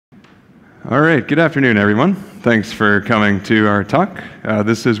All right, good afternoon, everyone. Thanks for coming to our talk.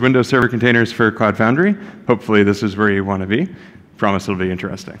 This is Windows Server Containers for Cloud Foundry. Hopefully this is where you want to be. Promise it'll be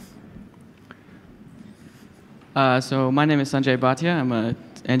interesting. So my name is Sunjay Bhatia. I'm an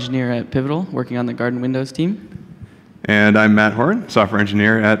engineer at Pivotal, working on the Garden Windows team. And I'm Matt Horan, software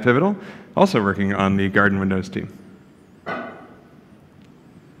engineer at Pivotal, also working on the Garden Windows team.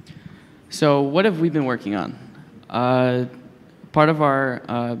 So what have we been working on? Part of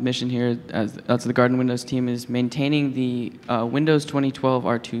our mission here as the Garden Windows team is maintaining the Windows 2012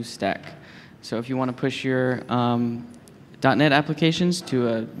 R2 stack. So if you want to push your .NET applications to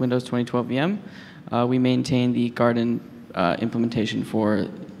a Windows 2012 VM, we maintain the Garden implementation for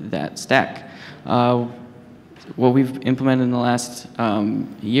that stack. What we've implemented in the last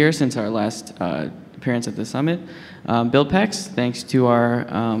year since our last appearance at the summit, build packs, thanks to our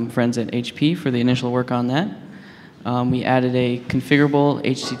friends at HP for the initial work on that. We added a configurable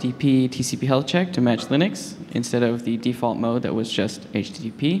HTTP TCP health check to match Linux instead of the default mode that was just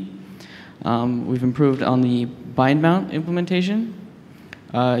HTTP. We've improved on the bind mount implementation.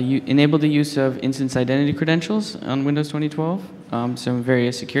 You enabled the use of instance identity credentials on Windows 2012, some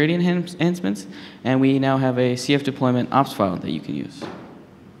various security enhancements, and we now have a CF deployment ops file that you can use.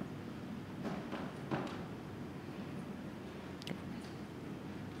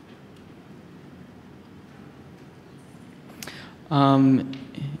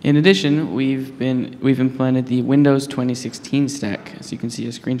 In addition, we've implemented the Windows 2016 stack. As you can see, a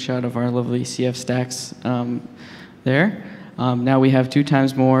screenshot of our lovely CF stacks there. Now we have 2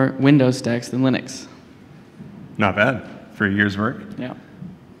 times more Windows stacks than Linux. Not bad for a year's work. Yeah.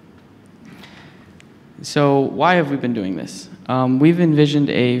 So why have we been doing this? We've envisioned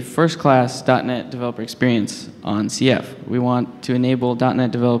a first-class .NET developer experience on CF. We want to enable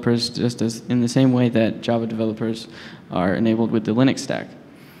 .NET developers just as in the same way that Java developers are enabled with the Linux stack.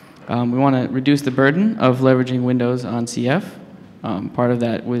 We want to reduce the burden of leveraging Windows on CF. Part of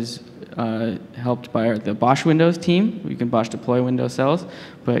that was helped by the Bosch Windows team. We can Bosch deploy Windows cells,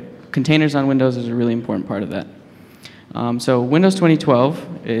 but containers on Windows is a really important part of that. So Windows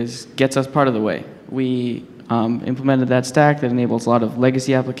 2012 gets us part of the way. We implemented that stack that enables a lot of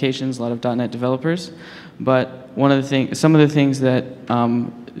legacy applications, a lot of .NET developers. But some of the things that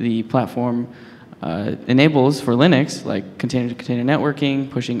the platform enables for Linux, like container-to-container networking,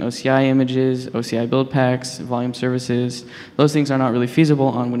 pushing OCI images, OCI build packs, volume services, those things are not really feasible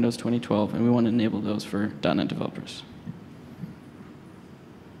on Windows 2012, and we want to enable those for .NET developers.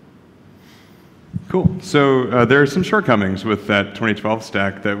 Cool. So there are some shortcomings with that 2012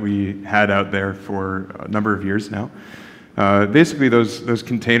 stack that we had out there for a number of years now. Basically, those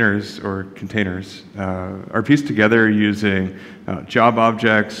containers are pieced together using job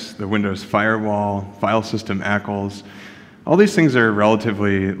objects, the Windows firewall, file system ACLs. All these things are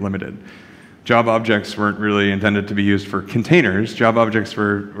relatively limited. Job objects weren't really intended to be used for containers. Job objects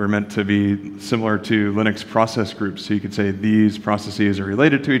were meant to be similar to Linux process groups. So you could say these processes are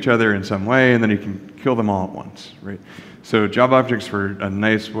related to each other in some way, and then you can kill them all at once, right? So job objects were a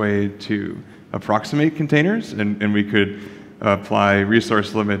nice way to approximate containers, and we could apply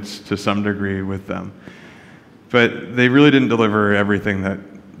resource limits to some degree with them. But they really didn't deliver everything that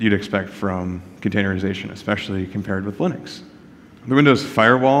you'd expect from containerization, especially compared with Linux. The Windows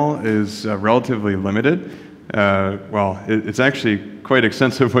firewall is relatively limited. It's actually quite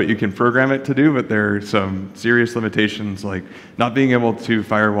extensive what you can program it to do, but there are some serious limitations like not being able to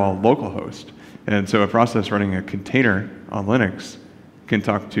firewall localhost. And so a process running a container on Linux can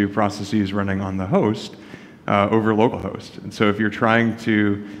talk to processes running on the host over localhost. And so if you're trying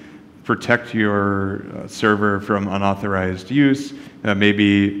to protect your server from unauthorized use,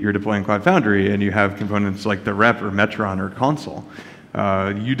 maybe you're deploying Cloud Foundry and you have components like the rep or Metron or console.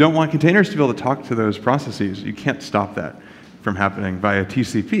 You don't want containers to be able to talk to those processes. You can't stop that from happening via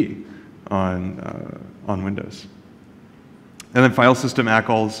TCP on Windows. And then file system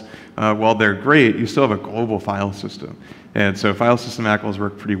ACLs, while they're great, you still have a global file system. And so file system ACLs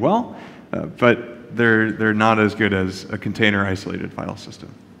work pretty well, but they're not as good as a container isolated file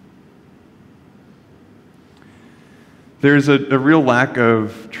system. There's a real lack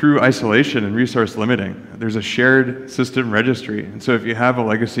of true isolation and resource limiting. There's a shared system registry. And so if you have a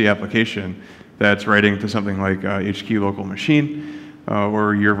legacy application that's writing to something like HQ local machine,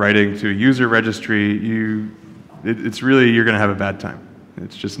 or you're writing to a user registry, you're going to have a bad time.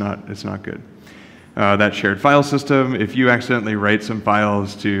 It's not good. That shared file system, if you accidentally write some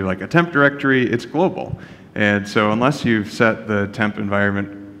files to like a temp directory, it's global. And so unless you've set the temp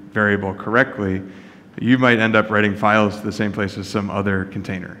environment variable correctly, you might end up writing files to the same place as some other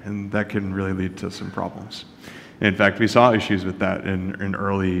container, and that can really lead to some problems. In fact, we saw issues with that in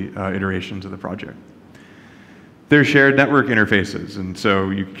early iterations of the project. There's shared network interfaces, and so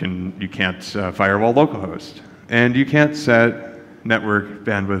you can't firewall localhost, and you can't set network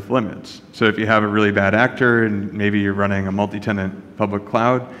bandwidth limits. So if you have a really bad actor and maybe you're running a multi-tenant public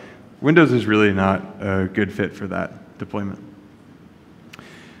cloud, Windows is really not a good fit for that deployment.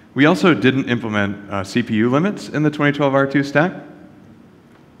 We also didn't implement CPU limits in the 2012 R2 stack.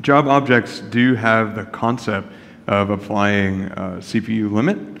 Job objects do have the concept of applying a CPU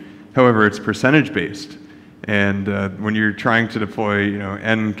limit. However, it's percentage-based. And when you're trying to deploy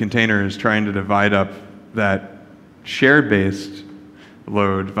n containers, trying to divide up that shared-based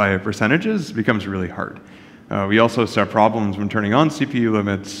load via percentages becomes really hard. We also saw problems when turning on CPU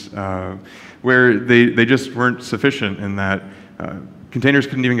limits where they just weren't sufficient in that containers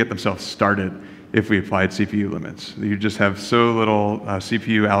couldn't even get themselves started if we applied CPU limits. You just have so little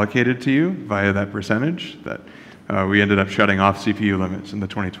CPU allocated to you via that percentage that we ended up shutting off CPU limits in the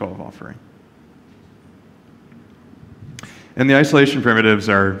 2012 offering. And the isolation primitives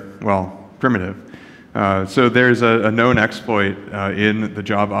are, well, primitive. So there's a known exploit in the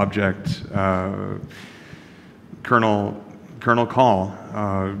job object kernel call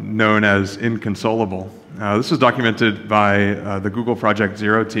known as inconsolable. This was documented by the Google Project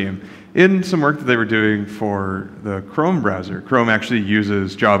Zero team in some work that they were doing for the Chrome browser. Chrome actually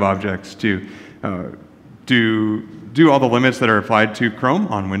uses job objects to do all the limits that are applied to Chrome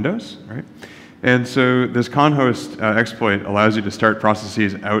on Windows, right? And so this conhost exploit allows you to start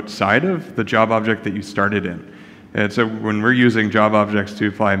processes outside of the job object that you started in. And so when we're using job objects to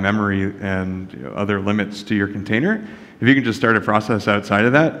apply memory and other limits to your container, if you can just start a process outside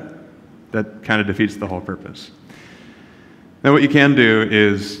of that, that kind of defeats the whole purpose. Now what you can do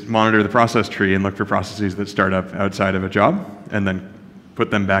is monitor the process tree and look for processes that start up outside of a job and then put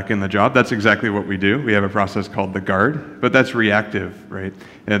them back in the job. That's exactly what we do. We have a process called the guard, but that's reactive, right?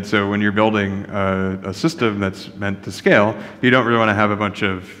 And so when you're building a system that's meant to scale, you don't really want to have a bunch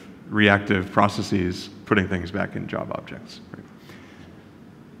of reactive processes putting things back in job objects. Right?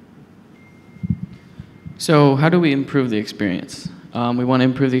 So how do we improve the experience? We want to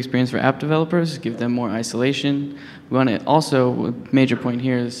improve the experience for app developers, give them more isolation. We want to also, a major point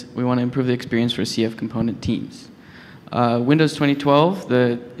here is we want to improve the experience for CF component teams. Windows 2012,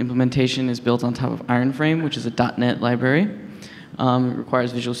 the implementation is built on top of IronFrame, which is a .NET library. It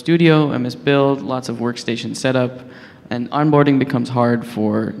requires Visual Studio, MS Build, lots of workstation setup, and onboarding becomes hard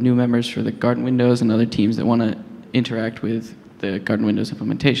for new members for the Garden Windows and other teams that want to interact with the Garden Windows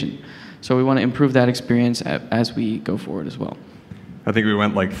implementation. So we want to improve that experience as we go forward as well. I think we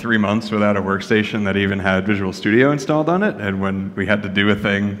went like 3 months without a workstation that even had Visual Studio installed on it, and when we had to do a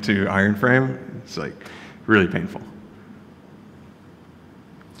thing to IronFrame, it's like really painful.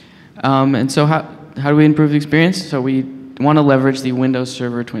 And so how do we improve the experience? So we want to leverage the Windows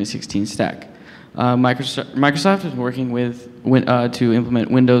Server 2016 stack. Microsoft is working with to implement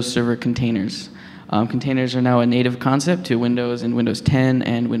Windows Server containers. Containers are now a native concept to Windows in Windows 10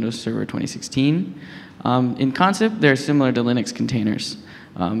 and Windows Server 2016. In concept, they're similar to Linux containers.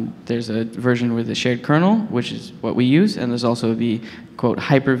 There's a version with a shared kernel, which is what we use, and there's also the, quote,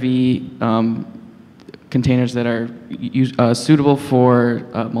 HyperV containers that are suitable for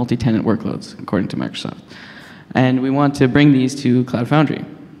multi-tenant workloads, according to Microsoft. And we want to bring these to Cloud Foundry.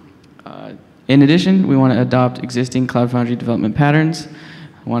 In addition, we want to adopt existing Cloud Foundry development patterns.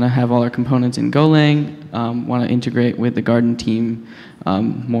 We want to have all our components in Golang. Want to integrate with the Garden team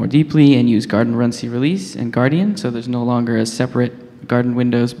more deeply and use Garden Run C release and Guardian, so there's no longer a separate Garden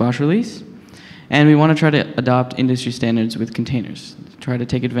Windows Bosh release. And we want to try to adopt industry standards with containers. Try to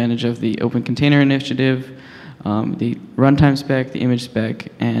take advantage of the Open Container Initiative, the runtime spec, the image spec,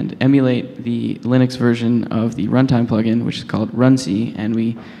 and emulate the Linux version of the runtime plugin, which is called runc, and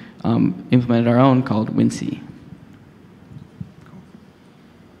we implemented our own called winc.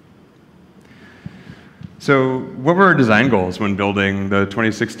 So what were our design goals when building the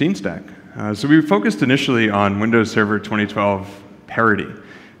 2016 stack? So we focused initially on Windows Server 2012 parity.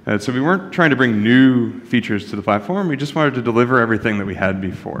 So we weren't trying to bring new features to the platform, we just wanted to deliver everything that we had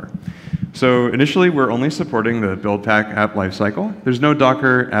before. So initially, we're only supporting the build pack app lifecycle. There's no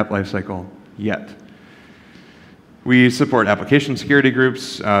Docker app lifecycle yet. We support application security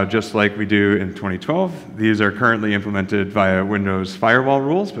groups, just like we do in 2012. These are currently implemented via Windows firewall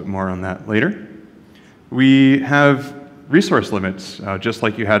rules, but more on that later. We have resource limits, just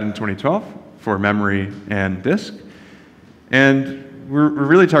like you had in 2012, for memory and disk. And we're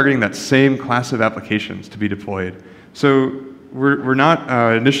really targeting that same class of applications to be deployed. So we're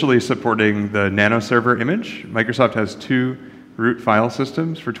not initially supporting the nano server image. Microsoft has 2 root file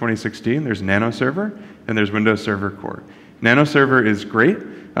systems for 2016. There's Nano Server, and there's Windows Server Core. Nano Server is great,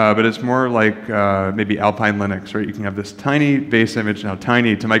 but it's more like maybe Alpine Linux, right? You can have this tiny base image. Now,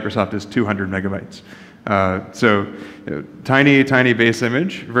 tiny to Microsoft is 200 megabytes. Tiny base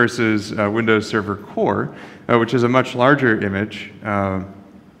image versus Windows Server Core, which is a much larger image.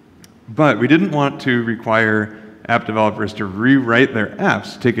 But we didn't want to require app developers to rewrite their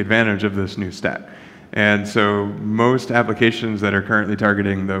apps to take advantage of this new stack. And so most applications that are currently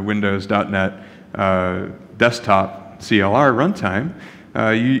targeting the Windows.NET desktop CLR runtime,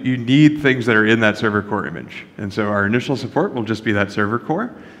 you need things that are in that server core image. And so our initial support will just be that server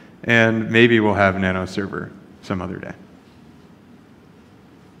core, and maybe we'll have Nano Server some other day.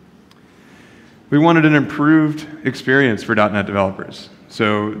 We wanted an improved experience for .NET developers.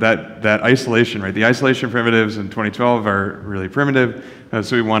 So that isolation, right? The isolation primitives in 2012 are really primitive,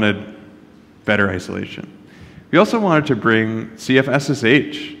 so we wanted better isolation. We also wanted to bring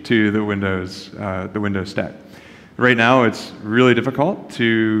CFSSH to the Windows stack. Right now, it's really difficult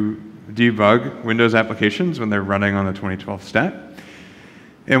to debug Windows applications when they're running on the 2012 stack.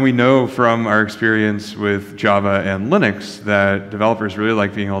 And we know from our experience with Java and Linux that developers really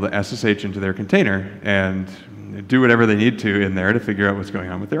like being able to SSH into their container and do whatever they need to in there to figure out what's going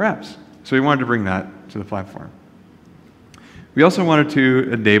on with their apps. So we wanted to bring that to the platform. We also wanted to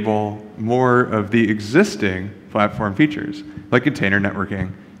enable more of the existing platform features, like container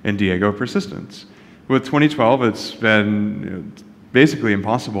networking and Diego persistence. With 2012, it's been basically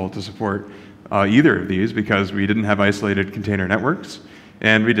impossible to support either of these because we didn't have isolated container networks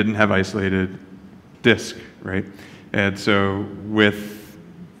and we didn't have isolated disk, right? And so with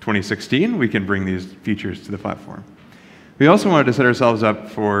 2016, we can bring these features to the platform. We also wanted to set ourselves up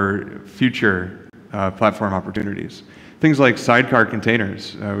for future platform opportunities. Things like sidecar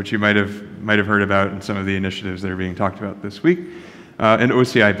containers, which you might have heard about in some of the initiatives that are being talked about this week, and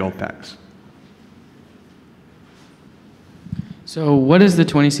OCI build packs. So what does the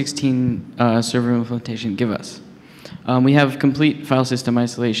 2016 server implementation give us? We have complete file system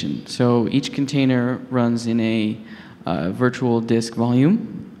isolation. So each container runs in a virtual disk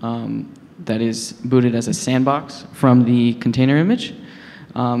volume that is booted as a sandbox from the container image.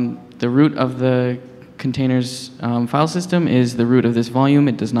 The root of the container's file system is the root of this volume.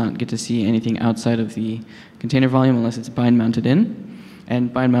 It does not get to see anything outside of the container volume unless it's bind mounted in.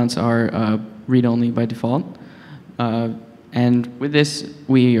 And bind mounts are read-only by default. And with this,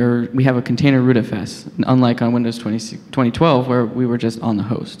 we have a container rootfs, unlike on Windows 2012, where we were just on the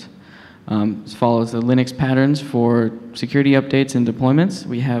host. This follows the Linux patterns for security updates and deployments.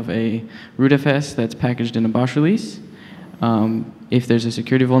 We have a rootfs that's packaged in a Bosh release. If there's a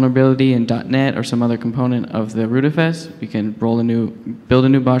security vulnerability in .NET or some other component of the rootfs, we can build a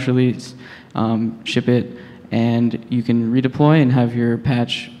new Bosh release, ship it, and you can redeploy and have your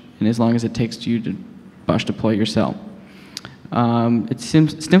patch, and as long as it takes you to Bosh deploy yourself. It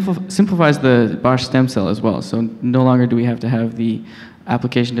simplifies the Bosh stem cell as well, so no longer do we have to have the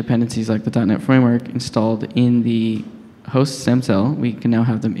application dependencies like the .NET Framework installed in the host stem cell. We can now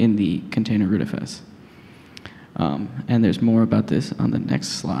have them in the container rootfs. And there's more about this on the next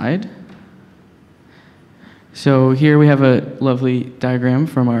slide. So here we have a lovely diagram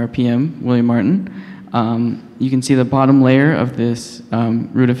from our PM, William Martin. You can see the bottom layer of this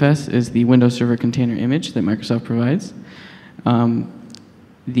rootfs is the Windows Server container image that Microsoft provides.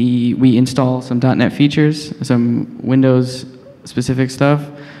 We install some .NET features, some Windows-specific stuff,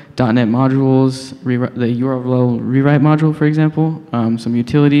 .NET modules, the URL rewrite module, for example, some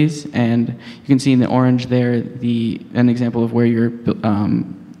utilities, and you can see in the orange there an example of where your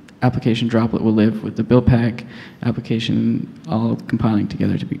application droplet will live with the build pack application all compiling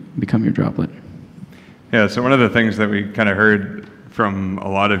together to become your droplet. Yeah, so one of the things that we kind of heard from a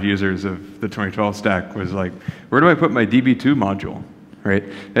lot of users of the 2012 stack was like, where do I put my DB2 module, right?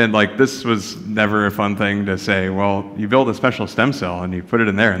 And like this was never a fun thing to say, well, you build a special stem cell and you put it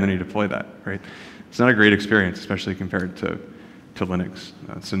in there and then you deploy that, right? It's not a great experience, especially compared to Linux.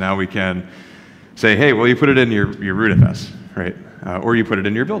 So now we can say, hey, well, you put it in your rootfs, right? Or you put it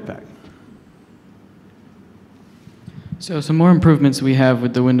in your build pack. So some more improvements we have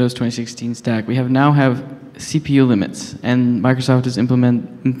with the Windows 2016 stack. We now have CPU limits, and Microsoft has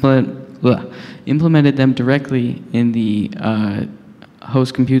implemented them directly in the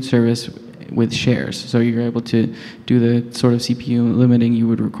host compute service with shares. So you're able to do the sort of CPU limiting you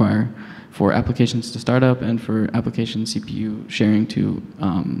would require for applications to start up and for application CPU sharing to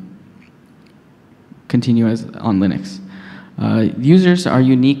continue as on Linux. Users are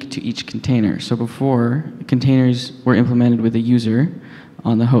unique to each container. So before, containers were implemented with a user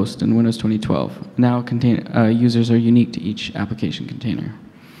on the host in Windows 2012. Now users are unique to each application container.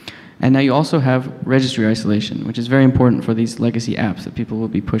 And now you also have registry isolation, which is very important for these legacy apps that people will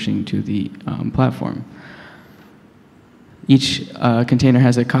be pushing to the platform. Each container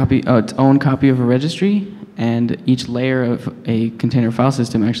has its own copy of a registry, and each layer of a container file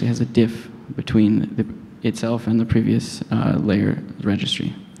system actually has a diff between itself and the previous layer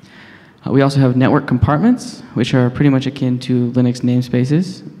registry. We also have network compartments, which are pretty much akin to Linux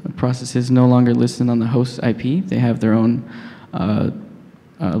namespaces. Processes no longer listen on the host's IP. They have their own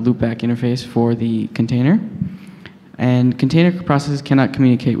loopback interface for the container. And container processes cannot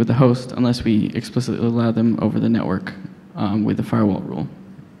communicate with the host unless we explicitly allow them over the network with the firewall rule.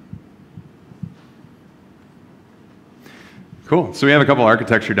 Cool. So we have a couple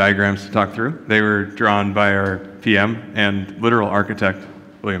architecture diagrams to talk through. They were drawn by our PM and literal architect,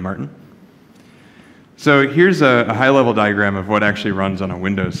 William Martin. So here's a high-level diagram of what actually runs on a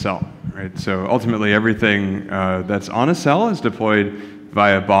Windows cell, right? So ultimately, everything that's on a cell is deployed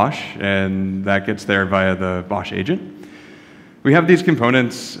via BOSH, and that gets there via the BOSH agent. We have these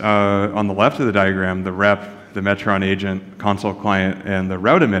components on the left of the diagram, the rep, the Metron agent, console client, and the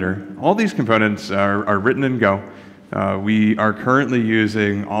route emitter. All these components are written in Go. We are currently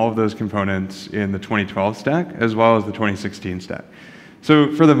using all of those components in the 2012 stack, as well as the 2016 stack.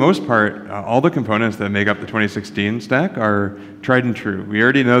 So for the most part, all the components that make up the 2016 stack are tried and true. We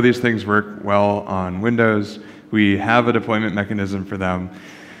already know these things work well on Windows. We have a deployment mechanism for them.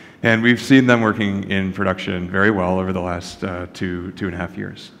 And we've seen them working in production very well over the last two and a half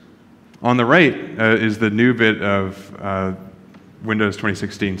years. On the right is the new bit of Windows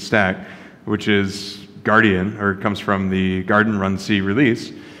 2016 stack, which is Guardian, or it comes from the Garden Run C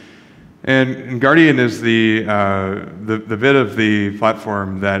release. And Guardian is the bit of the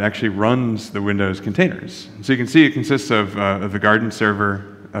platform that actually runs the Windows containers. So you can see it consists of the Garden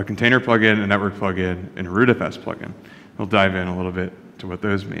server, a container plugin, a network plugin, and a rootfs plugin. We'll dive in a little bit to what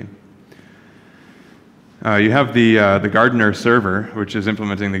those mean. You have the Gardener server, which is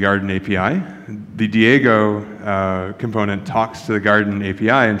implementing the Garden API. The Diego component talks to the Garden API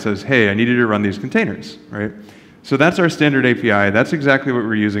and says, hey, I need you to run these containers, right? So that's our standard API. That's exactly what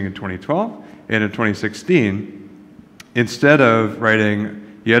we're using in 2012 and in 2016. Instead of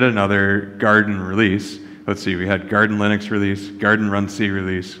writing yet another Garden release, let's see, we had Garden Linux release, Garden Run C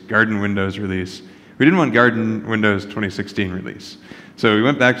release, Garden Windows release. We didn't want Garden Windows 2016 release. So we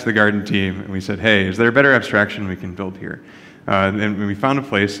went back to the Garden team and we said, hey, is there a better abstraction we can build here? And we found a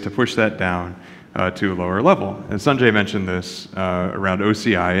place to push that down to a lower level. And Sunjay mentioned this around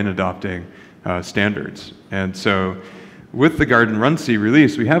OCI and adopting standards. And so with the Garden Run C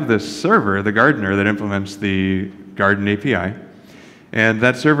release, we have this server, the Gardener, that implements the Garden API. And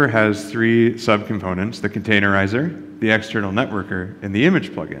that server has three subcomponents: the containerizer, the external networker, and the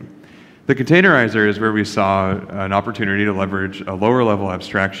image plugin. The containerizer is where we saw an opportunity to leverage a lower level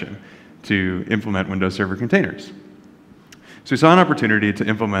abstraction to implement Windows Server containers. So we saw an opportunity to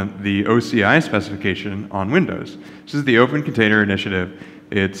implement the OCI specification on Windows. This is the Open Container Initiative.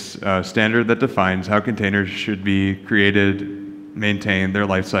 It's a standard that defines how containers should be created, maintained, their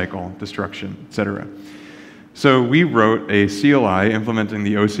lifecycle, destruction, etc. So we wrote a CLI implementing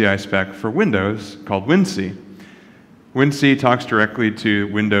the OCI spec for Windows called WinC. WinC talks directly to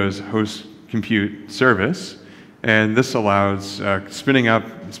Windows host compute service, and this allows spinning up,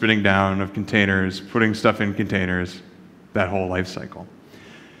 spinning down of containers, putting stuff in containers, that whole lifecycle.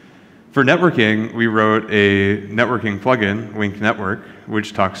 For networking, we wrote a networking plugin, Wink Network,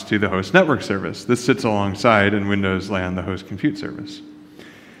 which talks to the host network service. This sits alongside in Windows LAN the host compute service.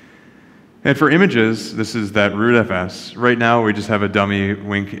 And for images, this is that rootfs. Right now, we just have a dummy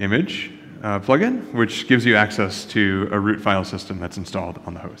Wink image plugin, which gives you access to a root file system that's installed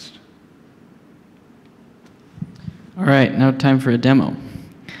on the host. All right, now time for a demo.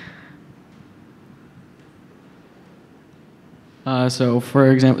 So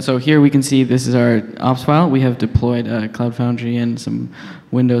for example, so here we can see this is our ops file. We have deployed Cloud Foundry and some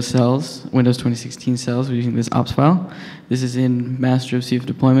Windows cells, Windows 2016 cells using this ops file. This is in master of CF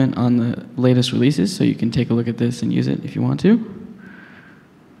deployment on the latest releases, so you can take a look at this and use it if you want to.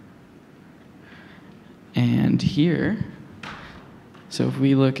 And here, so if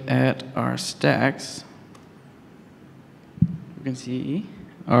we look at our stacks, we can see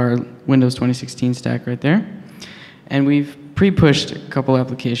our Windows 2016 stack right there. And we've pre-pushed a couple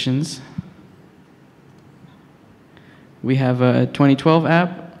applications. We have a 2012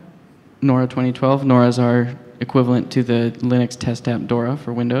 app, Nora 2012. Nora is our equivalent to the Linux test app Dora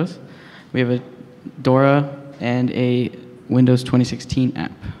for Windows. We have a Dora and a Windows 2016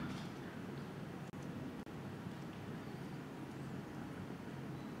 app.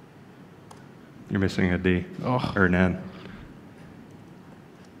 You're missing a D, Oh. or an N.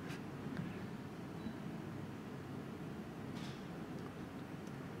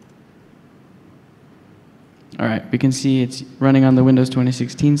 All right, we can see it's running on the Windows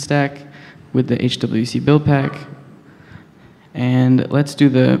 2016 stack with the HWC build pack. And let's do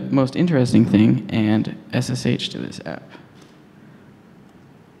the most interesting thing and SSH to this app.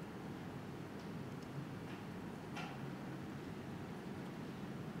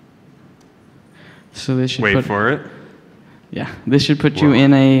 So this should Wait for it. Yeah, this should put you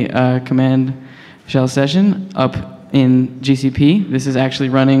in a command shell session up in GCP. This is actually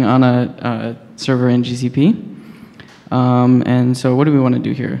running on a server in GCP. And so what do we want to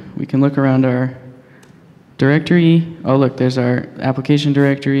do here? We can look around our directory. Oh, look, there's our application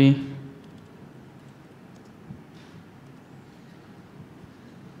directory.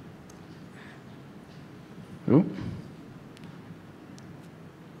 Oh.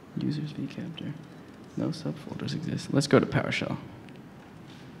 Users vCapture. No subfolders exist. Let's go to PowerShell.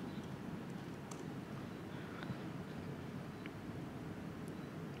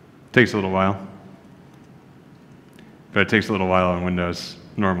 Takes a little while. But it takes a little while on Windows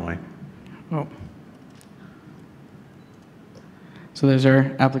normally. Oh. So there's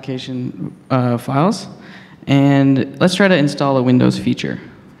our application files. And let's try to install a Windows feature.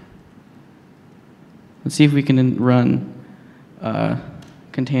 Let's see if we can run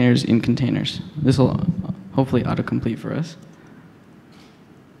containers in containers. This will hopefully autocomplete for us.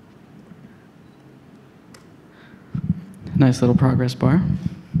 Nice little progress bar.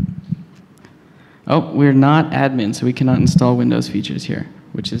 Oh, we're not admin, so we cannot install Windows features here,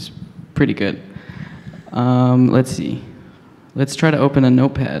 which is pretty good. Let's see. Let's try to open a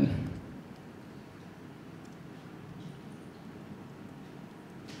notepad.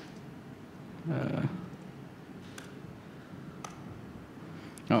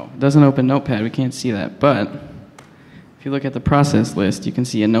 Oh, it doesn't open Notepad. We can't see that. But if you look at the process list, you can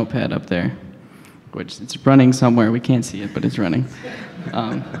see a Notepad up there, which it's running somewhere. We can't see it, but it's running.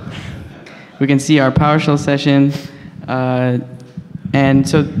 We can see our PowerShell session. And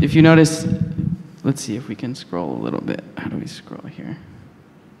so if you notice, let's see if we can scroll a little bit. How do we scroll here?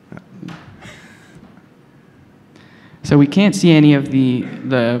 So we can't see any of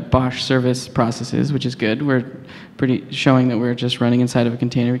the Bosch service processes, which is good. We're showing that we're just running inside of a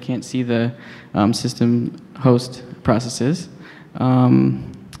container. We can't see the system host processes.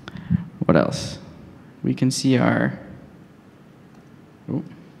 What else? We can see our... Oh.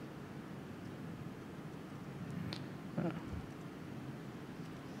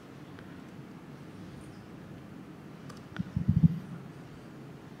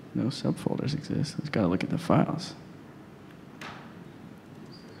 No subfolders exist. Let's gotta look at the files.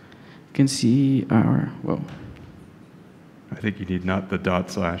 You can see our, whoa. I think you need not the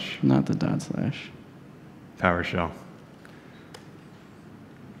 /. Not the /. PowerShell.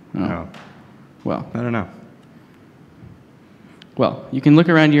 Oh. No. Well. I don't know. Well, you can look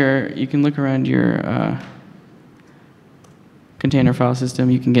around your container file system.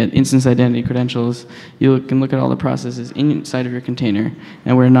 You can get instance identity credentials. You can look at all the processes inside of your container,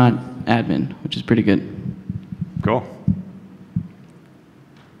 and we're not admin, which is pretty good. Cool.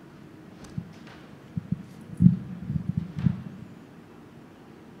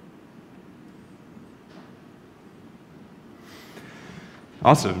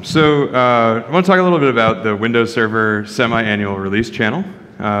 Awesome. So I want to talk a little bit about the Windows Server semi-annual release channel.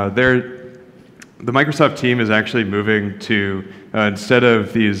 The Microsoft team is actually moving to, instead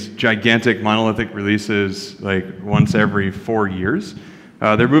of these gigantic monolithic releases like once every 4 years,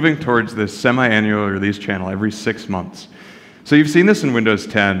 they're moving towards this semi-annual release channel every 6 months. So you've seen this in Windows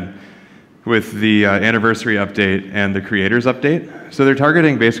 10 with the anniversary update and the creators update. So they're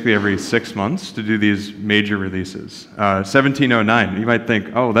targeting basically every 6 months to do these major releases. 1709, you might think,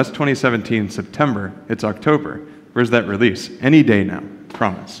 oh, that's 2017 September. It's October. Where's that release? Any day now,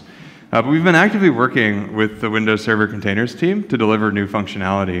 promise. But we've been actively working with the Windows Server Containers team to deliver new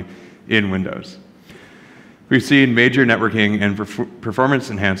functionality in Windows. We've seen major networking and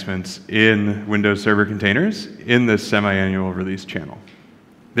performance enhancements in Windows Server Containers in this semi-annual release channel.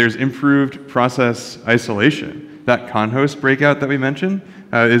 There's improved process isolation. That conhost breakout that we mentioned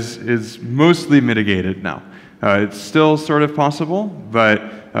is mostly mitigated now. It's still sort of possible, but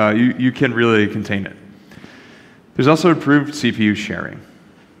you can really contain it. There's also improved CPU sharing.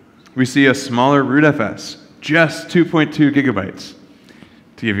 We see a smaller rootfs, just 2.2 gigabytes.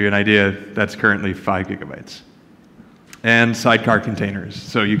 To give you an idea, that's currently 5 gigabytes. And sidecar containers.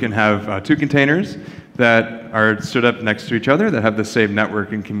 So you can have 2 containers that are stood up next to each other that have the same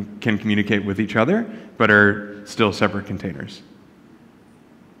network and can communicate with each other, but are still separate containers.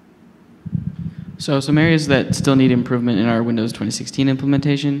 So some areas that still need improvement in our Windows 2016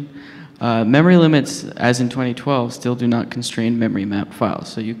 implementation. Memory limits, as in 2012, still do not constrain memory map files.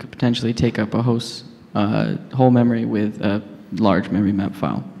 So you could potentially take up a host's whole memory with a large memory map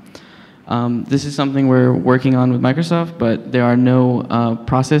file. This is something we're working on with Microsoft, but there are no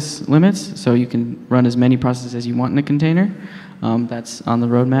process limits, so you can run as many processes as you want in a container. That's on the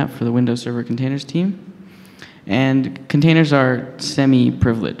roadmap for the Windows Server Containers team. And containers are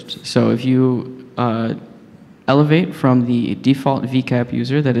semi-privileged. So if you elevate from the default vcap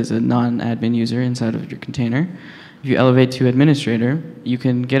user, that is a non-admin user inside of your container, if you elevate to administrator, you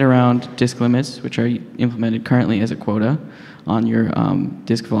can get around disk limits, which are implemented currently as a quota on your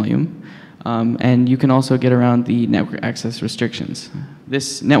disk volume. And you can also get around the network access restrictions.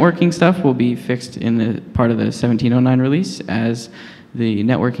 This networking stuff will be fixed in the part of the 1709 release, as the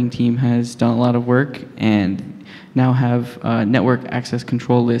networking team has done a lot of work and now have network access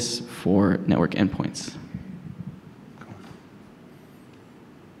control lists for network endpoints.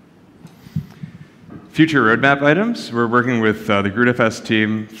 Future roadmap items, we're working with the GrootFS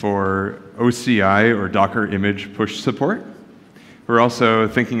team for OCI, or Docker image push support. We're also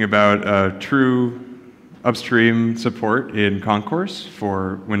thinking about true upstream support in Concourse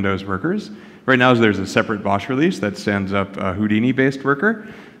for Windows workers. Right now there's a separate Bosch release that stands up a Houdini-based worker,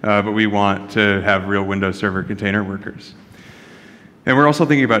 but we want to have real Windows Server container workers. And we're also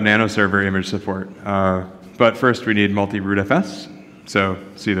thinking about nano server image support. But first we need multi-rootfs, so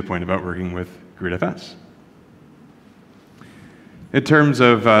see the point about working with GrootFS. In terms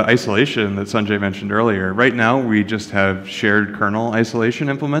of isolation that Sunjay mentioned earlier, right now we just have shared kernel isolation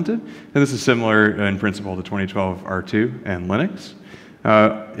implemented, and this is similar in principle to 2012 R2 and Linux.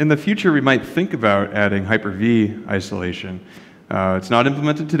 In the future, we might think about adding HyperV isolation. It's not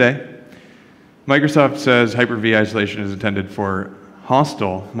implemented today. Microsoft says HyperV isolation is intended for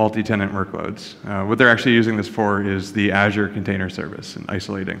hostile multi-tenant workloads. What they're actually using this for is the Azure Container Service and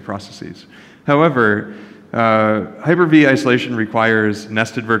isolating processes. However, Hyper-V isolation requires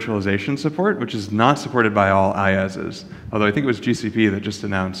nested virtualization support, which is not supported by all IaaSes, although I think it was GCP that just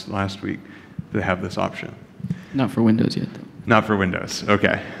announced last week they have this option. Not for Windows yet, though. Not for Windows,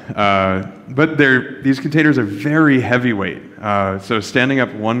 okay. But these containers are very heavyweight. So standing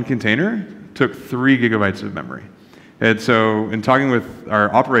up one container took 3 gigabytes of memory. And so in talking with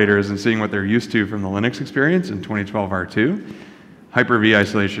our operators and seeing what they're used to from the Linux experience in 2012 R2, Hyper-V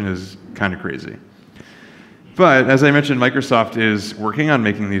isolation is kind of crazy. But as I mentioned, Microsoft is working on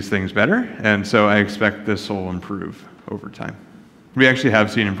making these things better, and so I expect this will improve over time. We actually have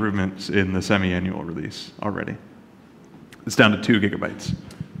seen improvements in the semi-annual release already. It's down to 2 gigabytes.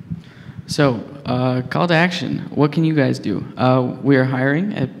 So, call to action. What can you guys do? We are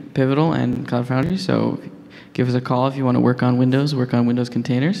hiring at Pivotal and Cloud Foundry, so give us a call if you want to work on Windows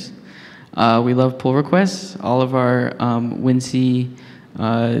containers. We love pull requests. All of our WinC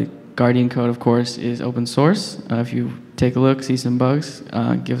Guardian code, of course, is open source. If you take a look, see some bugs,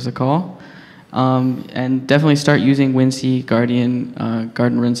 give us a call. And definitely start using WinC Guardian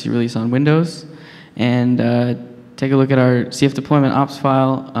RunC release on Windows. And take a look at our CF deployment ops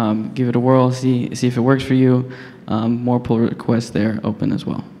file, give it a whirl, see if it works for you. More pull requests there open as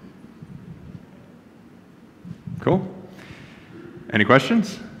well. Cool. Any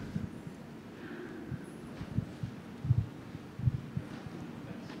questions?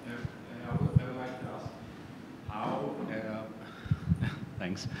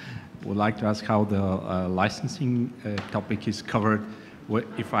 Thanks. Would like to ask how the licensing topic is covered.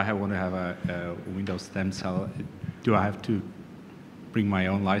 If I want to have a Windows stem cell, do I have to bring my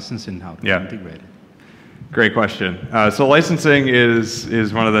own license and how to integrate it? Great question. So licensing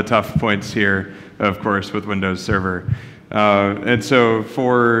is one of the tough points here, of course, with Windows Server. And so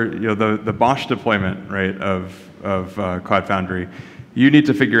for the Bosch deployment, right, of Cloud Foundry, you need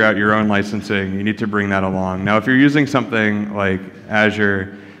to figure out your own licensing. You need to bring that along. Now, if you're using something like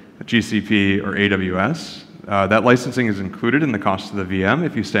Azure, GCP, or AWS, that licensing is included in the cost of the VM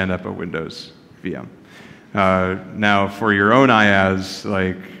if you stand up a Windows VM. Now, for your own IaaS,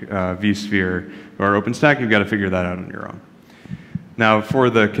 like vSphere or OpenStack, you've got to figure that out on your own. Now, for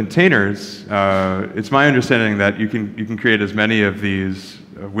the containers, it's my understanding that you can create as many of these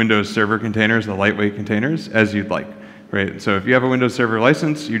Windows Server containers, the lightweight containers, as you'd like. Right? So if you have a Windows Server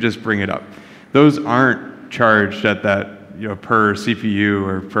license, you just bring it up. Those aren't charged at that per CPU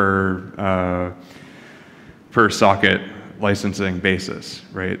or per socket licensing basis,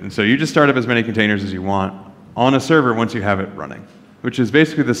 right? And so you just start up as many containers as you want on a server once you have it running, which is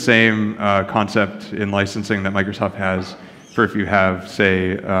basically the same concept in licensing that Microsoft has for if you have,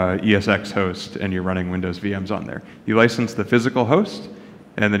 say, ESX host and you're running Windows VMs on there. You license the physical host,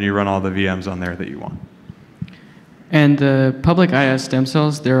 and then you run all the VMs on there that you want. And the public IS stem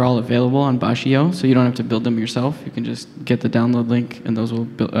cells, they're all available on Bashio, so you don't have to build them yourself. You can just get the download link, and those will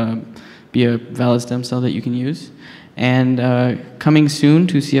be a valid stem cell that you can use. And coming soon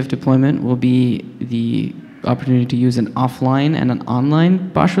to CF deployment will be the opportunity to use an offline and an online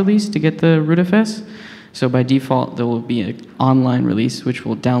Bosh release to get the rootfs. So by default, there will be an online release, which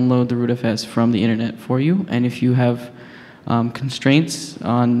will download the rootfs from the internet for you. And if you have constraints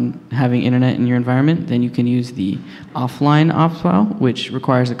on having internet in your environment, then you can use the offline opt file, which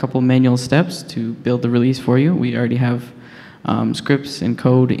requires a couple manual steps to build the release for you. We already have scripts and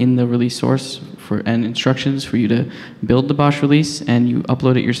code in the release source and instructions for you to build the Bosh release, and you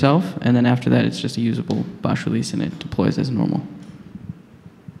upload it yourself, and then after that it's just a usable Bosh release and it deploys as normal.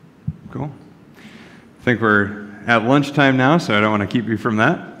 Cool. I think we're at lunchtime now, so I don't want to keep you from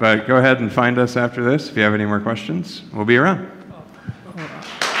that, but go ahead and find us after this if you have any more questions. We'll be around.